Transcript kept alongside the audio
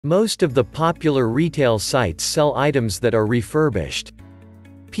Most of the popular retail sites sell items that are refurbished.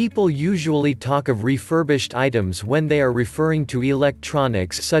 People usually talk of refurbished items when they are referring to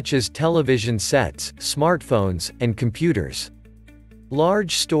electronics such as television sets, smartphones, and computers.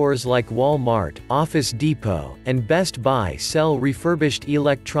 Large stores like Walmart, Office Depot, and Best Buy sell refurbished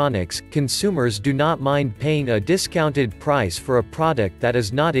electronics. Consumers do not mind paying a discounted price for a product that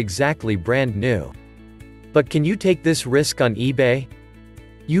is not exactly brand new. But can you take this risk on eBay?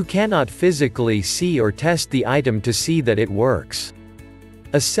 You cannot physically see or test the item to see that it works.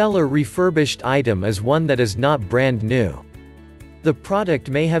 A seller refurbished item is one that is not brand new. The product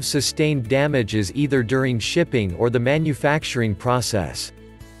may have sustained damages either during shipping or the manufacturing process.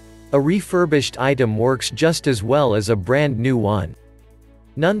 A refurbished item works just as well as a brand new one.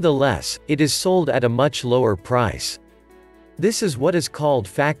 Nonetheless, it is sold at a much lower price. This is what is called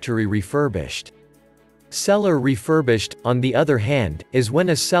factory refurbished. Seller refurbished, on the other hand, is when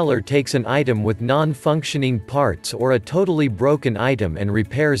a seller takes an item with non-functioning parts or a totally broken item and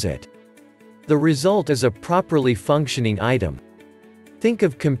repairs it. The result is a properly functioning item. Think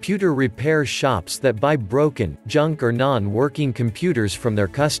of computer repair shops that buy broken, junk or non-working computers from their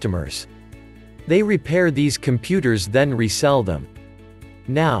customers. They repair these computers then resell them.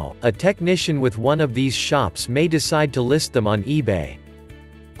 Now, a technician with one of these shops may decide to list them on eBay.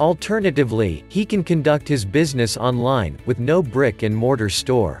 Alternatively, he can conduct his business online, with no brick-and-mortar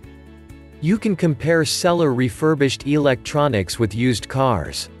store. You can compare seller refurbished electronics with used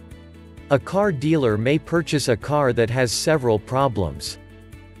cars. A car dealer may purchase a car that has several problems.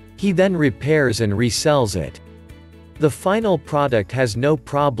 He then repairs and resells it. The final product has no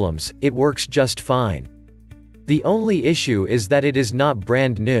problems, it works just fine. The only issue is that it is not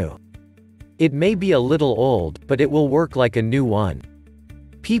brand new. It may be a little old, but it will work like a new one.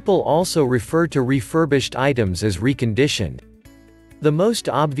 People also refer to refurbished items as reconditioned. The most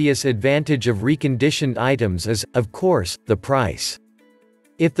obvious advantage of reconditioned items is, of course, the price.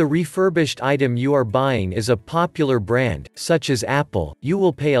 If the refurbished item you are buying is a popular brand, such as Apple, you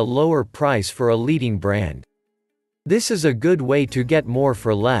will pay a lower price for a leading brand. This is a good way to get more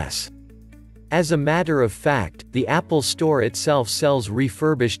for less. As a matter of fact, the Apple Store itself sells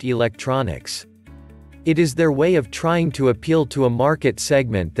refurbished electronics. It is their way of trying to appeal to a market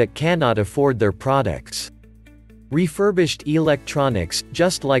segment that cannot afford their products. Refurbished electronics,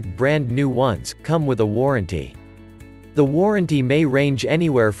 just like brand new ones, come with a warranty. The warranty may range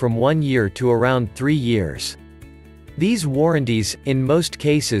anywhere from 1 year to around 3 years. These warranties, in most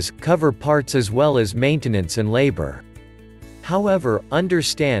cases, cover parts as well as maintenance and labor. However,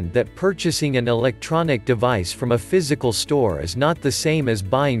 understand that purchasing an electronic device from a physical store is not the same as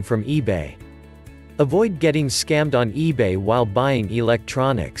buying from eBay. Avoid getting scammed on eBay while buying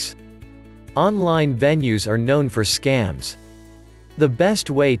electronics. Online venues are known for scams. The best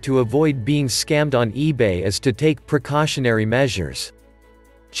way to avoid being scammed on eBay is to take precautionary measures.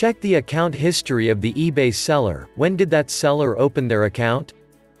 Check the account history of the eBay seller. When did that seller open their account?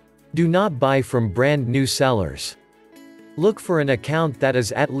 Do not buy from brand new sellers. Look for an account that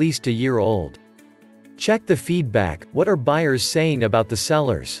is at least a year old. Check the feedback. What are buyers saying about the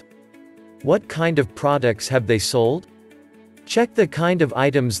sellers? What kind of products have they sold? Check the kind of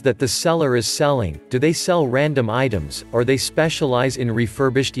items that the seller is selling. Do they sell random items, or they specialize in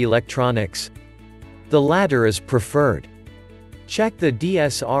refurbished electronics? The latter is preferred. Check the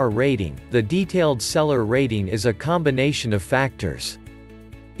DSR rating. The detailed seller rating is a combination of factors.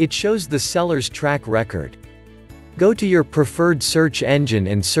 It shows the seller's track record. Go to your preferred search engine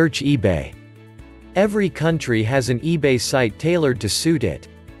and search eBay. Every country has an eBay site tailored to suit it.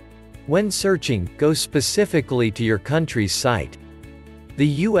 When searching, go specifically to your country's site. The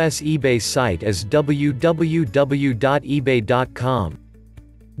US eBay site is www.ebay.com.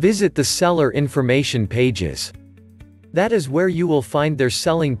 Visit the seller information pages. That is where you will find their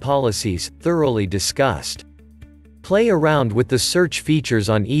selling policies, thoroughly discussed. Play around with the search features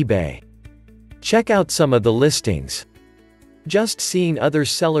on eBay. Check out some of the listings. Just seeing other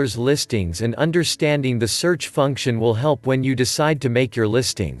sellers' listings and understanding the search function will help when you decide to make your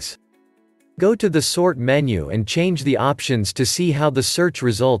listings. Go to the sort menu and change the options to see how the search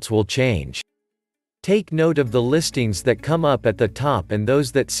results will change. Take note of the listings that come up at the top and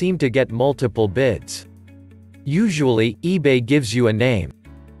those that seem to get multiple bids. Usually, eBay gives you a name.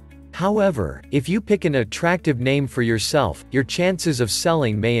 However, if you pick an attractive name for yourself, your chances of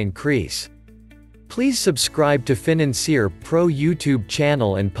selling may increase. Please subscribe to Financier Pro YouTube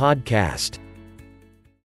channel and podcast.